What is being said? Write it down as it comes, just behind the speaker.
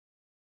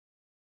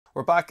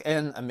We're back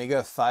in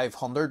Amiga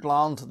 500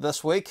 land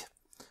this week.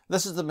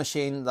 This is the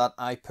machine that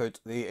I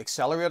put the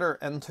accelerator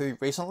into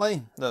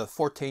recently, the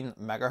 14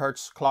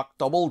 MHz clock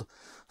doubled,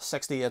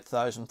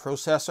 68,000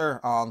 processor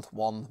and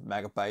 1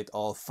 MB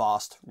of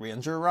fast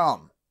Ranger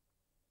RAM.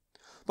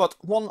 But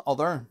one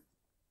other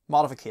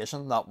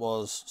modification that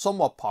was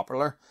somewhat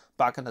popular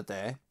back in the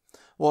day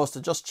was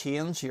to just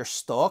change your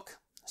stock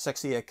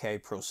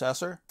 68K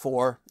processor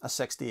for a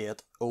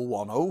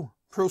 68010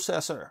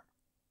 processor.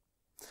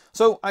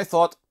 So I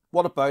thought,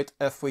 what about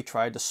if we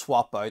tried to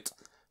swap out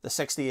the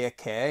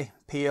 68K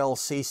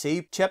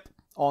PLCC chip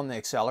on the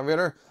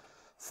accelerator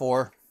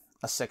for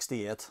a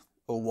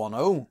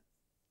 68010?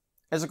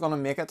 Is it going to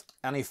make it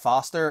any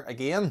faster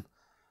again?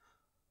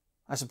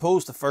 I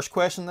suppose the first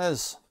question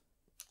is,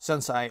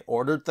 since I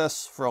ordered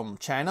this from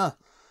China,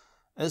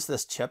 is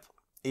this chip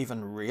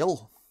even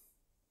real?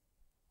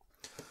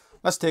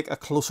 Let's take a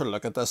closer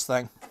look at this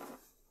thing.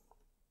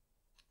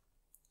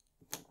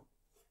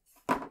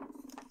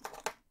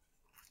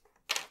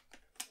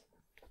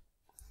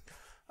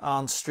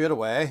 And straight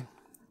away,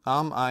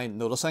 am I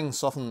noticing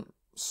something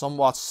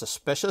somewhat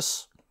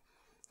suspicious?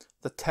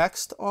 The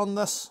text on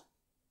this,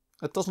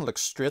 it doesn't look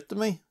straight to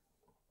me.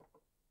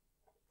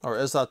 Or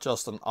is that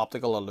just an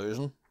optical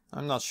illusion?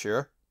 I'm not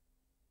sure.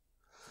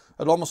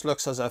 It almost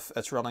looks as if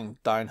it's running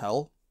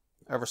downhill,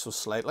 ever so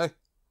slightly.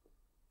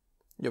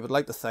 You would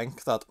like to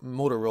think that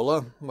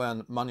Motorola,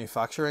 when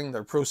manufacturing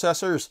their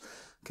processors,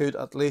 could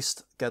at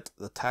least get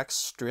the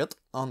text straight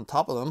on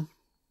top of them.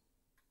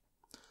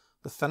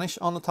 The finish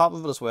on the top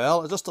of it as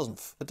well, it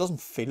doesn't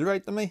feel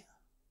right to me.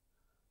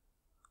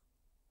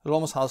 It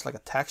almost has like a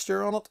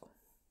texture on it.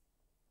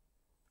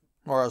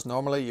 Whereas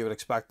normally you would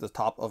expect the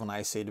top of an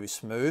IC to be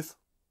smooth.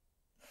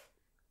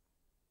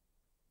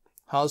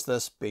 Has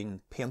this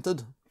been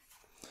painted?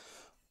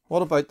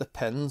 What about the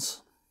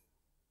pins?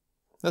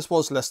 This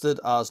was listed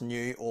as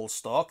new old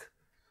stock.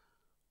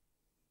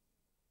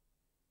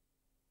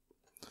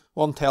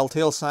 One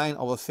telltale sign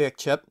of a fake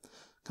chip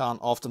can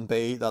often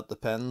be that the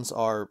pins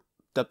are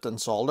dipped in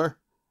solder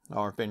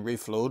or been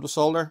reflowed with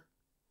solder.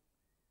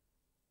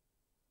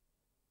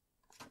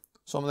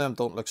 Some of them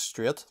don't look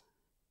straight.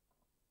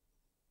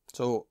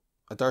 So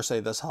I dare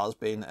say this has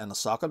been in a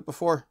socket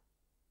before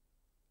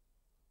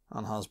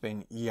and has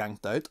been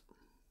yanked out.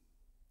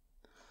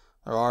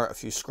 There are a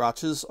few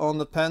scratches on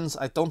the pins.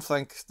 I don't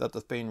think that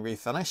they've been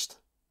refinished.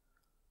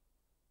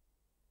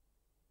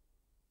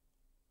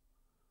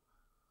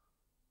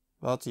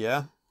 But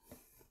yeah,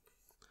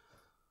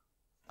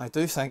 I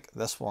do think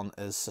this one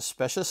is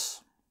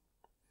suspicious.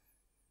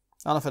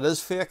 And if it is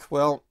fake,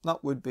 well,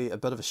 that would be a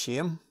bit of a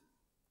shame.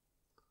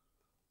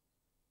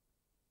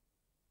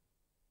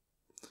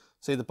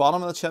 See, the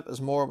bottom of the chip is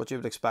more what you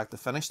would expect the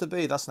finish to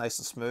be. That's nice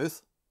and smooth.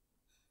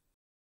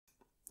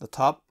 The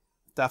top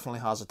definitely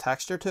has a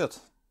texture to it.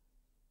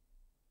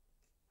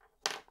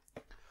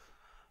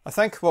 I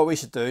think what we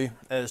should do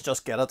is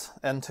just get it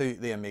into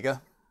the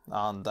Amiga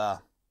and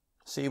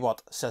see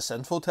what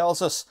sysinfo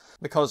tells us,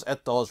 because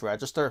it does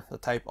register the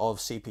type of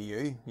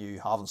CPU you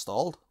have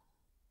installed.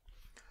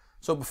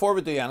 So before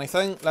we do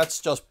anything, let's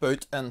just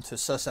boot into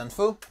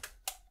sysinfo.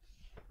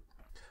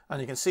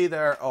 And you can see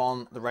there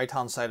on the right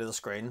hand side of the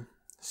screen,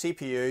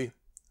 CPU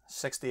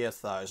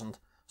 68,000.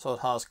 So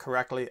it has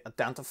correctly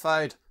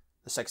identified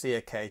the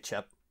 68K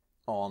chip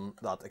on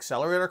that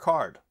accelerator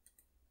card.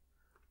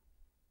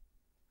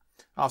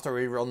 After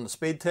we run the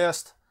speed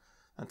test,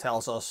 it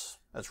tells us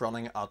it's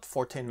running at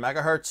 14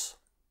 MHz,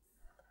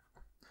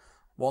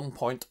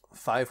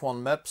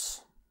 1.51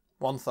 MIPS,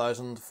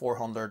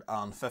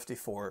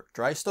 1454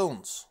 dry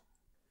stones.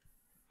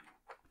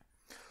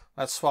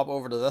 Let's swap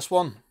over to this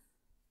one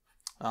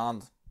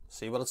and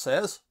see what it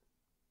says.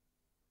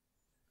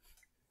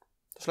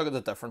 Just look at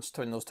the difference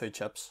between those two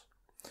chips.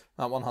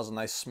 That one has a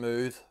nice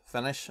smooth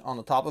finish on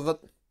the top of it.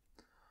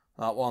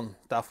 That one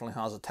definitely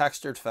has a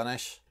textured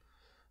finish.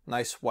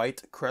 Nice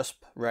white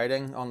crisp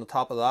writing on the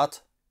top of that.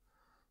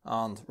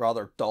 And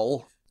rather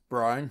dull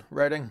brown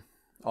writing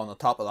on the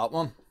top of that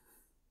one.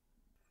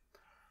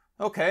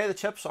 Okay, the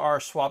chips are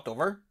swapped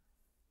over.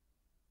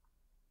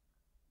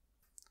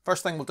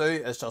 First thing we'll do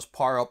is just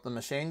power up the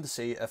machine to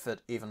see if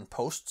it even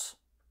posts.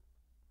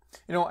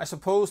 You know, I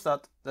suppose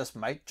that this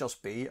might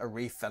just be a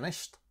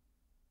refinished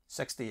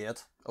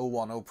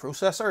 68010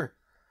 processor.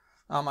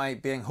 Am I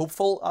being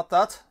hopeful at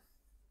that?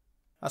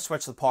 Let's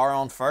switch the power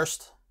on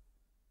first.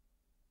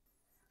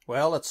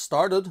 Well, it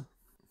started.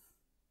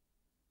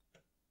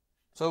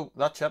 So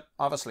that chip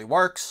obviously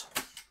works.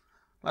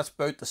 Let's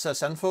boot the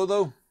sysinfo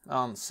though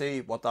and see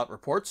what that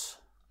reports.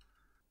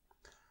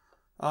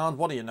 And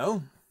what do you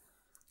know?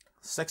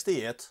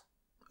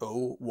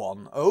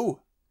 68010.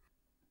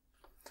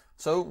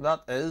 So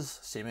that is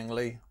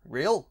seemingly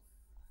real.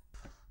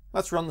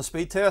 Let's run the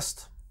speed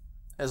test.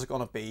 Is it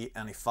going to be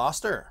any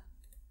faster?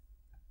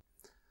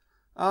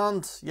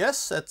 And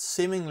yes, it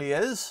seemingly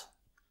is.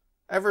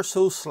 Ever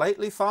so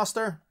slightly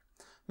faster.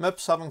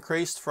 MIPS have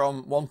increased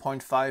from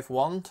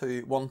 1.51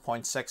 to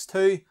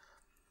 1.62.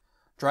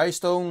 Dry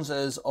stones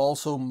is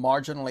also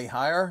marginally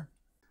higher.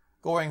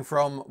 going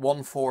from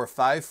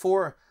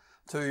 1454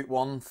 to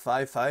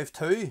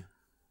 1552.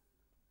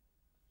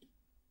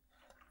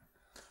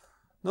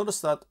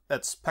 Notice that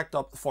it's picked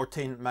up the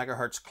 14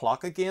 megahertz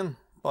clock again,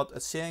 but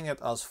it's seeing it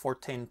as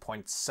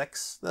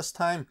 14.6 this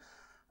time.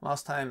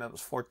 Last time it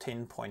was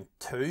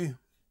 14.2.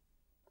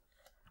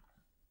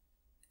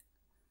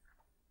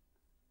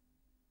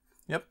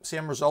 Yep,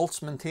 same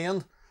results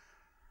maintained.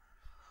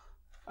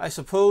 I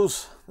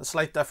suppose the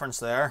slight difference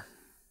there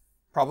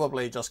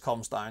probably just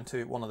comes down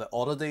to one of the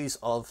oddities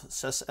of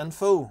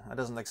sysinfo. It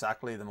isn't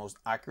exactly the most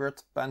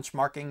accurate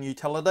benchmarking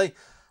utility,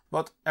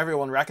 but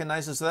everyone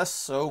recognizes this,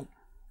 so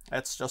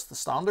it's just the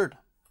standard.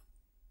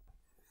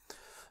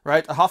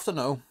 Right, I have to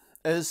know,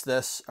 is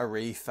this a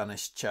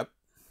refinished chip?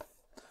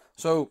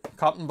 So,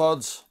 cotton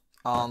buds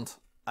and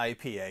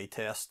IPA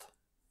test.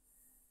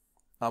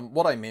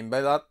 What I mean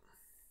by that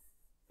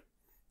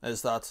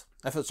is that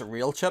if it's a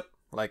real chip,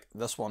 like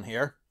this one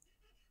here,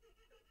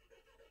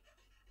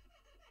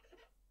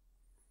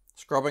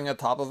 scrubbing the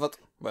top of it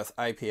with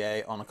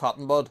IPA on a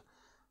cotton bud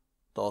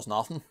does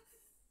nothing.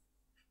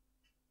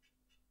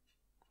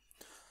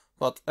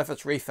 But if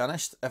it's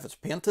refinished, if it's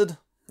painted,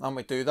 and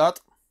we do that,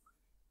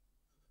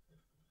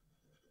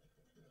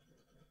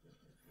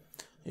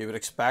 you would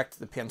expect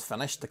the paint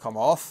finish to come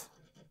off.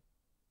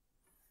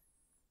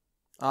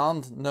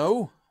 And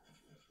no.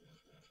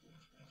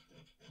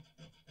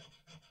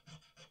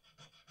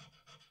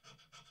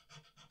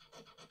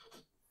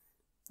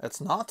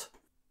 It's not.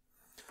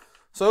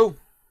 So,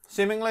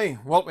 seemingly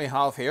what we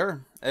have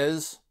here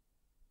is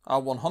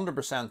a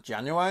 100%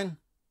 genuine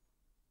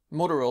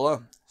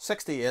Motorola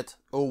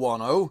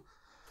 68010,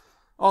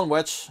 on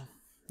which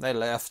they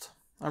left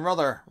a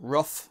rather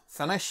rough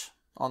finish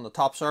on the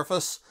top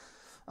surface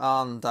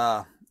and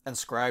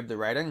inscribed the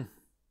writing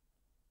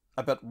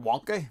a bit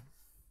wonky.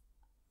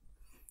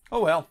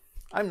 Oh well,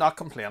 I'm not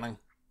complaining.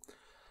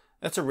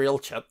 It's a real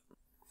chip.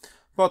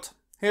 But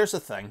here's the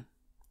thing,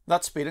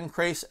 that speed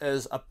increase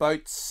is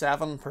about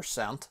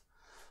 7%.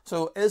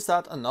 So is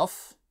that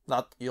enough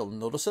that you'll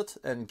notice it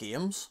in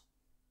games?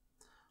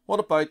 What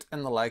about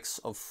in the likes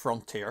of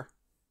Frontier?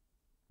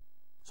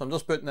 So I'm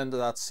just putting into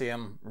that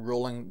same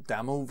rolling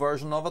demo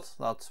version of it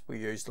that we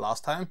used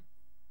last time.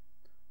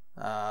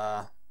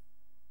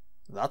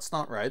 That's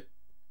not right.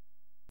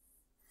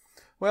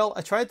 Well,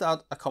 I tried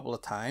that a couple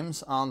of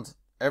times and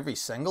every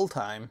single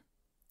time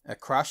it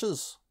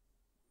crashes.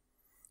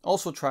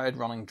 Also tried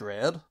running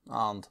Dread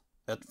and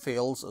it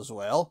fails as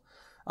well.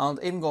 And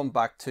even going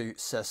back to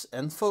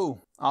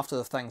sysinfo, after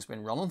the thing's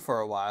been running for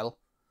a while,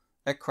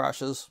 it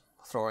crashes,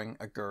 throwing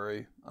a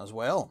guru as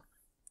well.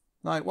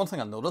 Now, one thing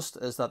I noticed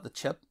is that the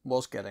chip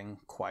was getting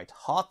quite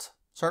hot,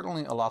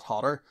 certainly a lot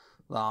hotter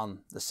than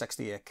the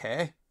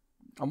 68K.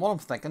 And what I'm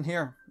thinking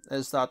here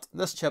is that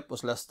this chip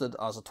was listed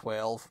as a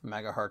 12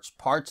 megahertz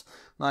part.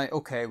 Now,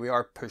 okay, we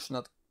are pushing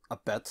it a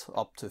bit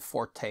up to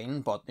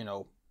 14, but you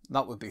know,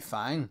 that would be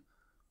fine.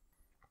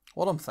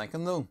 What I'm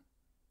thinking though,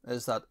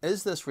 is that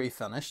is this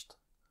refinished?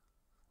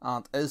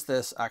 And is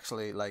this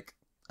actually like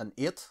an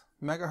 8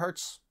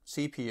 megahertz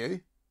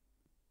CPU?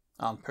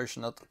 And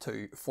pushing it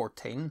to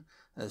 14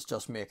 is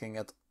just making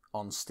it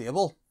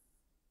unstable.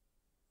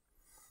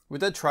 We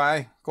did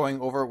try going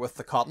over with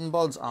the cotton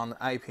buds and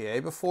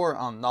IPA before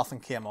and nothing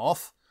came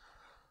off.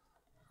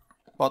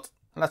 But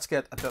let's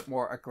get a bit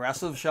more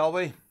aggressive, shall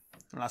we?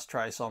 Let's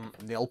try some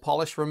nail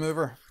polish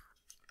remover.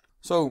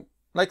 So,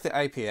 like the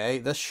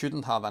IPA, this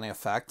shouldn't have any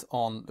effect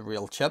on the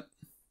real chip,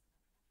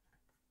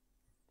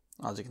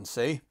 as you can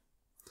see.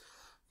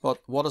 But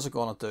what is it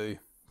going to do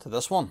to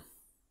this one?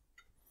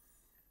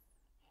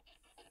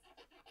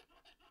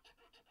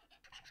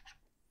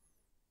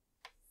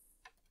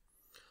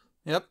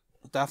 Yep,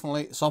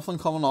 definitely something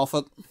coming off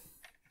it.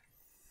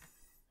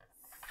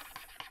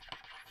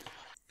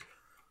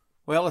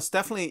 Well, it's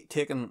definitely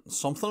taken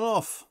something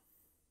off.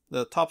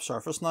 The top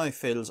surface now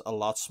feels a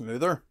lot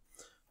smoother.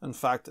 In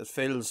fact, it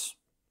feels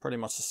pretty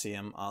much the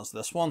same as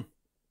this one.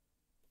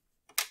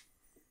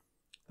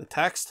 The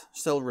text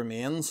still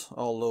remains,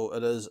 although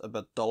it is a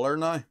bit duller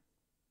now.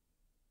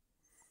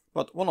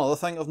 But one other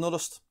thing I've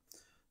noticed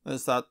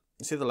is that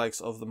you see the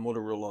likes of the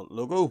Motorola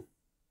logo.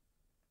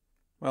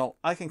 Well,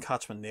 I can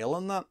catch my nail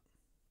in that.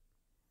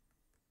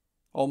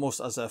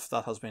 Almost as if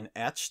that has been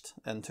etched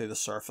into the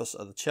surface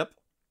of the chip.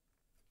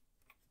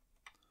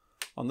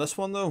 On this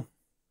one though,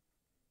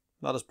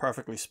 that is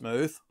perfectly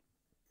smooth.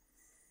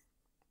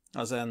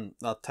 As in,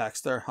 that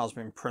text there has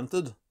been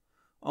printed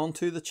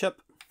onto the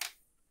chip.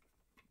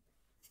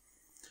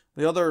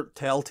 The other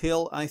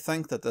telltale, I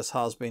think, that this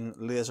has been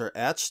laser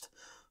etched,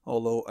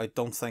 although I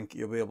don't think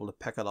you'll be able to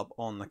pick it up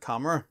on the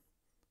camera.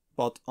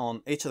 But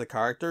on each of the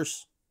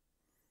characters,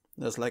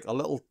 there's like a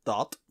little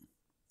dot,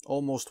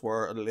 almost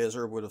where a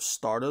laser would have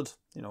started,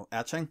 you know,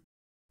 etching.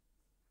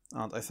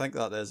 And I think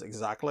that is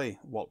exactly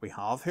what we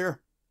have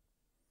here.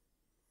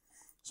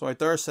 So I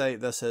dare say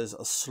this is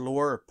a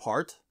slower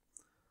part.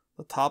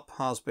 The top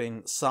has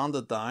been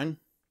sanded down,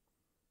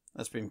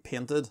 it's been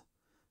painted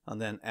and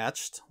then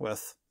etched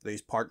with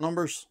these part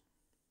numbers.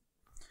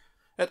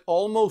 It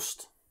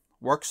almost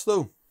works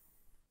though.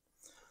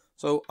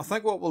 So I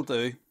think what we'll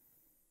do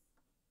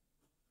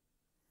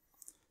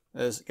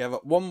is give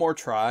it one more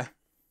try.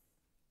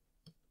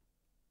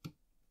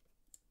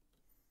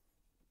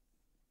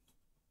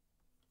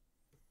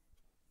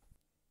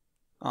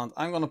 And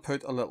I'm going to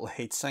put a little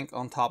heatsink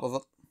on top of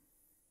it,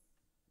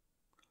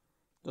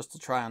 just to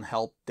try and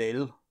help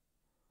deal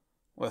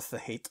with the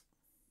heat.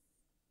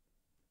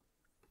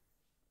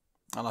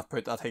 And I've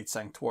put that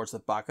heatsink towards the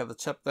back of the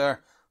chip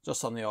there,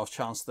 just on the off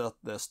chance that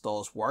this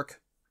does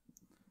work,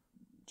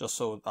 just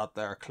so that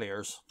there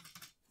clears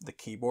the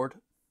keyboard.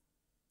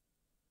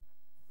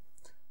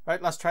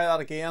 Right, let's try that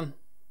again.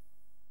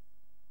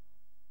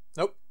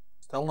 Nope,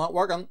 still not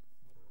working.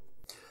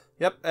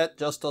 Yep, it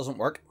just doesn't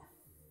work.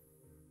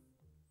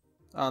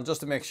 And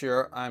just to make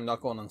sure I'm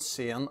not going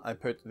insane, I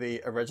put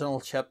the original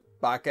chip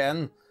back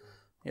in.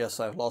 Yes,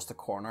 I've lost a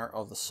corner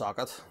of the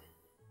socket.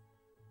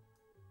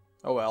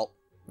 Oh well,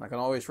 I can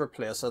always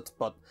replace it,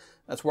 but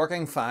it's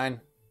working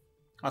fine.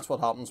 That's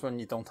what happens when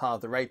you don't have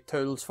the right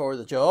tools for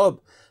the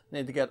job. You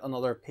need to get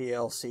another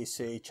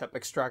PLCC chip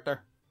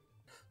extractor.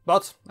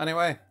 But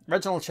anyway,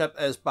 original chip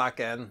is back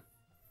in.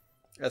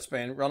 It's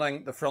been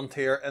running the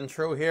Frontier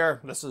intro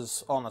here. This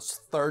is on its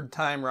third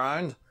time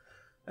round.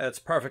 It's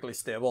perfectly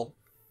stable.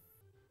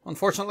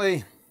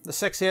 Unfortunately, the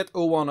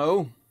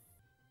 68010,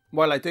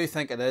 while I do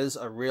think it is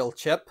a real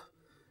chip,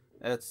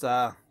 it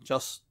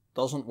just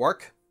doesn't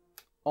work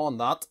on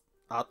that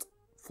at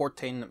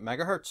 14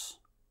 megahertz.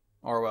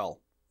 Or well,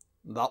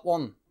 that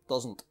one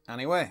doesn't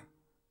anyway.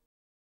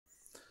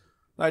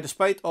 Now,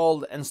 despite all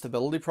the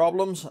instability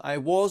problems, I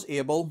was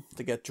able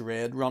to get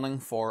Dread running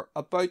for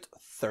about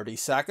 30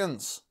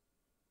 seconds.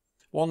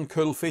 One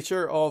cool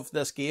feature of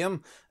this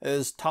game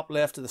is top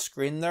left of the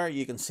screen there,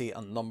 you can see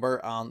a number,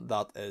 and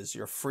that is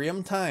your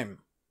frame time.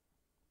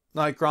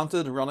 Now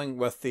granted, running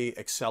with the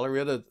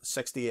accelerated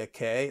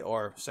 68K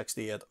or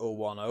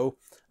 68010,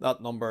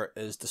 that number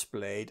is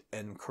displayed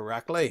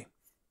incorrectly.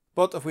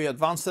 But if we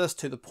advance this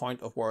to the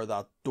point of where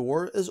that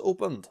door is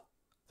opened,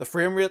 the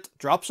frame rate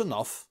drops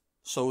enough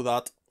so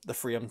that the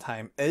frame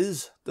time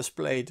is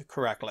displayed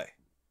correctly.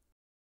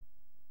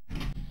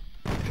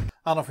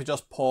 And if we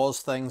just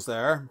pause things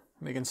there,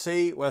 we can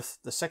see with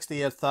the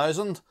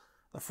 68,000,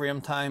 the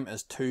frame time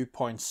is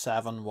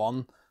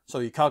 2.71. So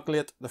you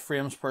calculate the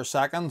frames per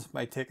second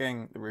by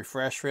taking the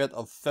refresh rate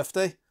of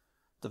 50,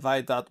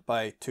 divide that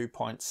by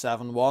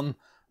 2.71.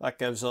 That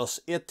gives us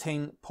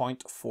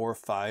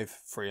 18.45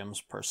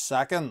 frames per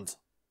second.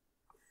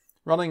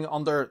 Running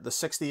under the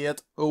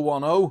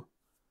 68010,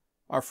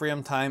 our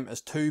frame time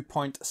is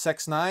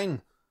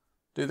 2.69.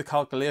 Do the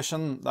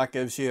calculation, that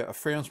gives you a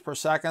frames per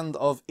second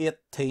of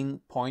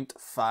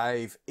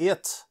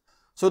 18.58.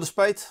 So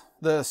despite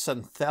the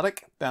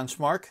synthetic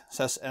benchmark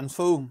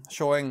sysinfo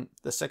showing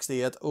the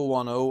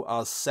 68010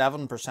 as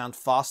 7%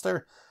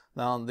 faster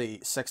than the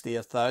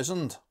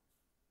 68,000,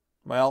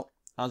 well,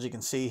 as you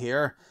can see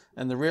here,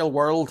 in the real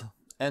world,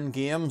 in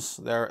games,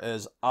 there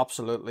is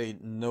absolutely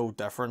no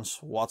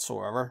difference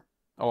whatsoever.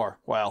 Or,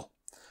 well,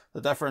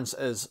 the difference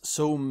is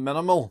so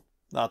minimal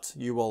that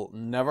you will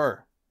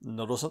never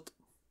notice it.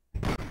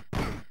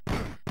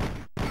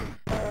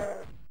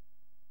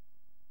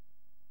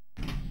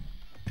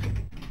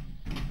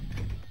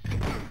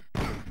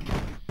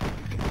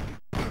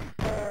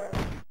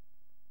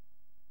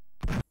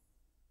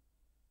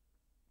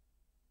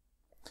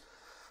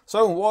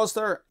 So was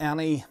there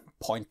any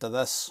point to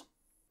this?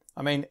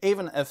 I mean,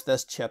 even if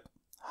this chip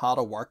had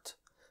worked,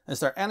 is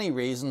there any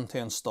reason to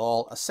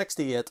install a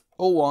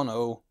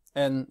 68010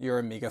 in your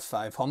Amiga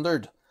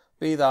 500?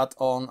 Be that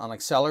on an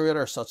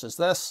accelerator such as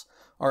this,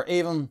 or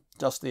even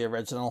just the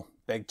original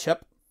big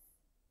chip?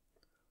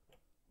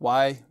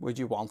 Why would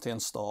you want to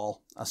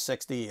install a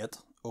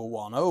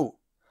 68010?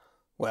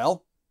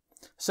 Well,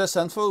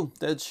 sysinfo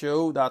did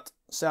show that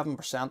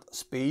 7%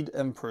 speed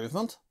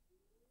improvement.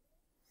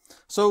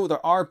 So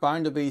there are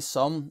bound to be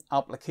some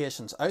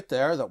applications out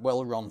there that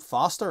will run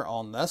faster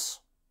on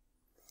this.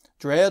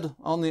 Dread,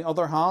 on the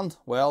other hand,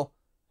 well,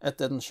 it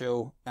didn't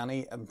show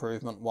any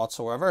improvement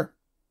whatsoever.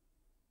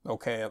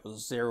 Okay, it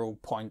was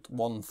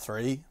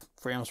 0.13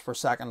 frames per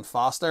second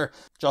faster,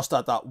 just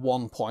at that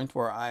one point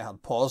where I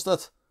had paused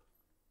it.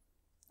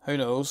 Who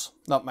knows,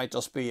 that might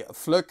just be a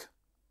fluke.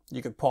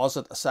 You could pause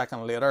it a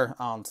second later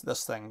and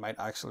this thing might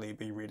actually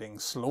be reading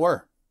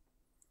slower.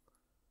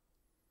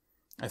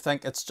 I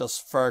think it's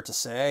just fair to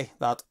say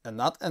that in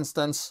that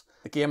instance,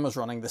 the game was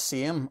running the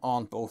same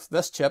on both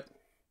this chip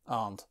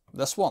and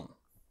this one.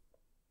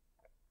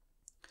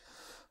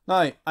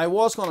 Now, I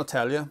was going to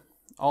tell you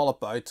all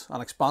about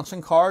an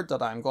expansion card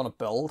that I'm going to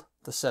build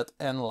to sit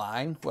in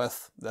line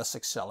with this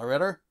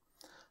accelerator.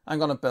 I'm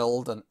going to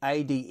build an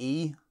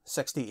IDE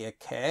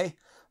 68K.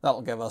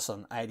 That'll give us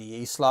an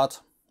IDE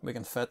slot. We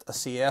can fit a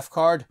CF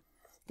card,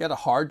 get a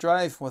hard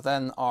drive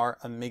within our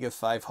Amiga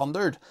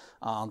 500,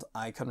 and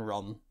I can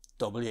run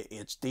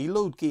WHD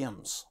load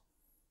games.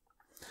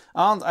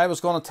 And I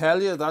was going to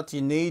tell you that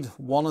you need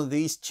one of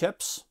these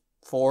chips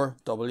for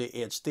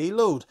WHD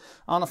load,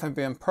 and if I'm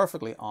being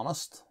perfectly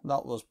honest,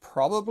 that was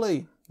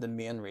probably the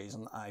main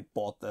reason I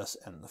bought this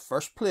in the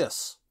first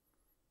place.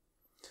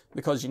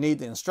 because you need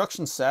the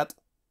instruction set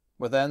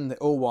within the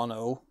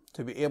 010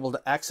 to be able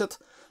to exit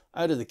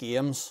out of the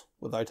games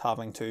without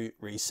having to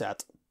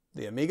reset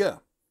the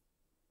Amiga.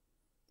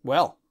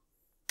 Well,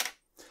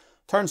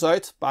 turns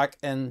out back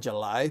in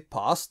July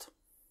past,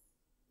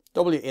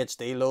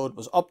 WHD load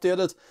was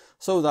updated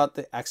so that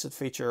the exit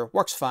feature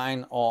works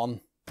fine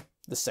on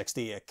the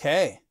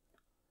 68K.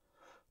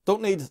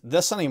 Don't need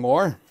this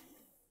anymore.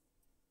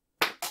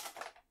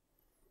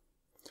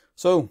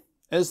 So,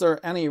 is there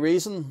any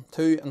reason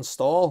to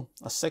install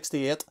a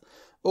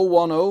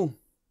 68010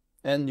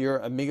 in your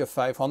Amiga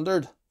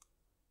 500?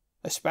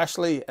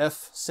 Especially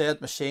if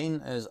said machine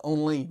is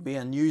only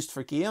being used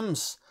for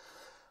games?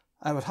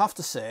 I would have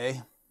to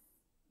say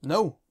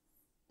no.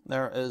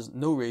 There is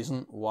no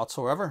reason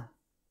whatsoever.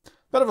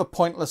 Bit of a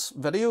pointless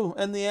video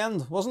in the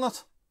end, wasn't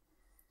it?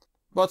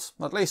 But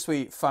at least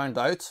we found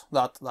out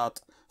that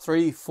that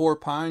 £3-4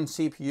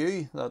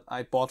 CPU that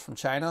I bought from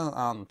China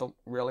and don't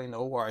really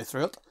know where I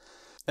threw it.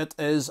 It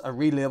is a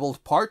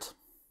relabeled part.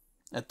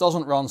 It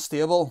doesn't run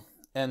stable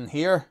in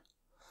here,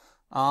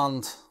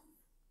 and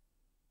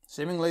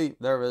seemingly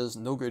there is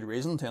no good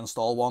reason to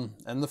install one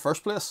in the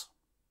first place.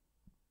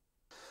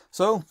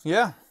 So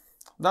yeah,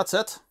 that's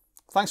it.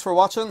 Thanks for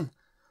watching,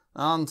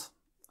 and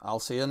I'll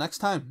see you next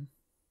time.